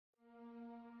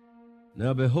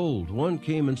Now behold, one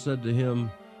came and said to him,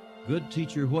 Good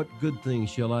teacher, what good thing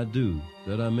shall I do,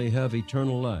 that I may have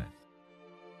eternal life?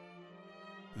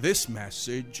 This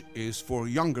message is for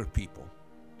younger people.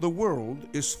 The world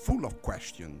is full of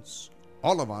questions.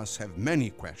 All of us have many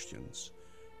questions.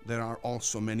 There are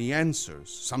also many answers,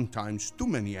 sometimes too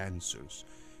many answers,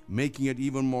 making it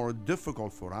even more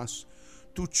difficult for us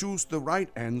to choose the right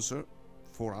answer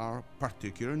for our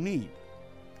particular need.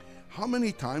 How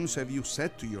many times have you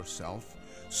said to yourself,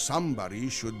 somebody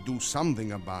should do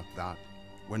something about that,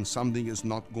 when something is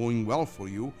not going well for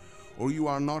you, or you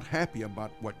are not happy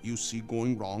about what you see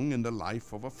going wrong in the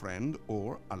life of a friend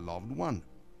or a loved one?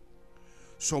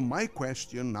 So my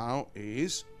question now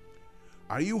is,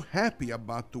 are you happy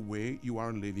about the way you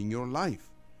are living your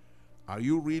life? Are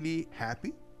you really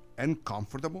happy and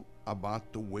comfortable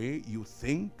about the way you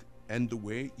think and the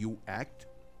way you act?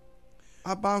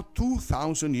 About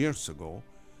 2,000 years ago,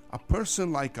 a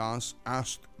person like us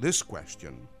asked this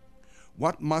question: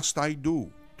 what must I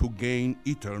do to gain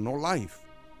eternal life?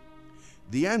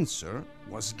 The answer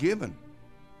was given.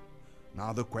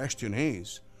 Now the question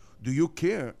is, do you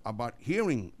care about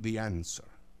hearing the answer?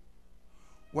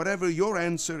 Whatever your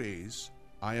answer is,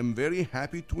 I am very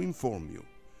happy to inform you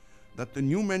that the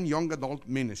Newman Young Adult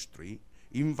Ministry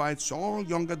invites all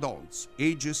young adults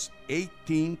ages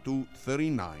 18 to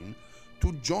 39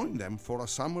 to join them for a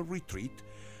summer retreat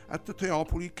at the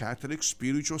Teopoli Catholic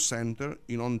Spiritual Center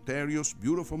in Ontario's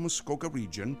beautiful Muskoka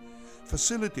region,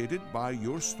 facilitated by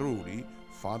yours truly,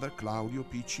 Father Claudio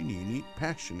Piccinini,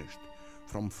 Passionist,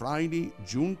 from Friday,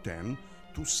 June 10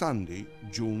 to Sunday,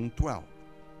 June 12.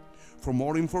 For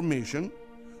more information,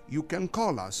 you can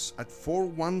call us at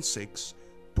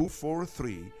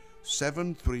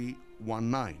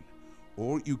 416-243-7319,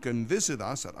 or you can visit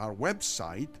us at our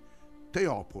website,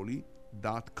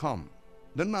 teopoli.com.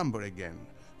 The number again,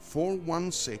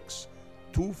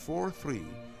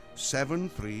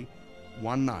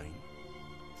 416-243-7319.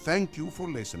 Thank you for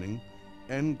listening,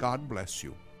 and God bless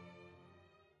you.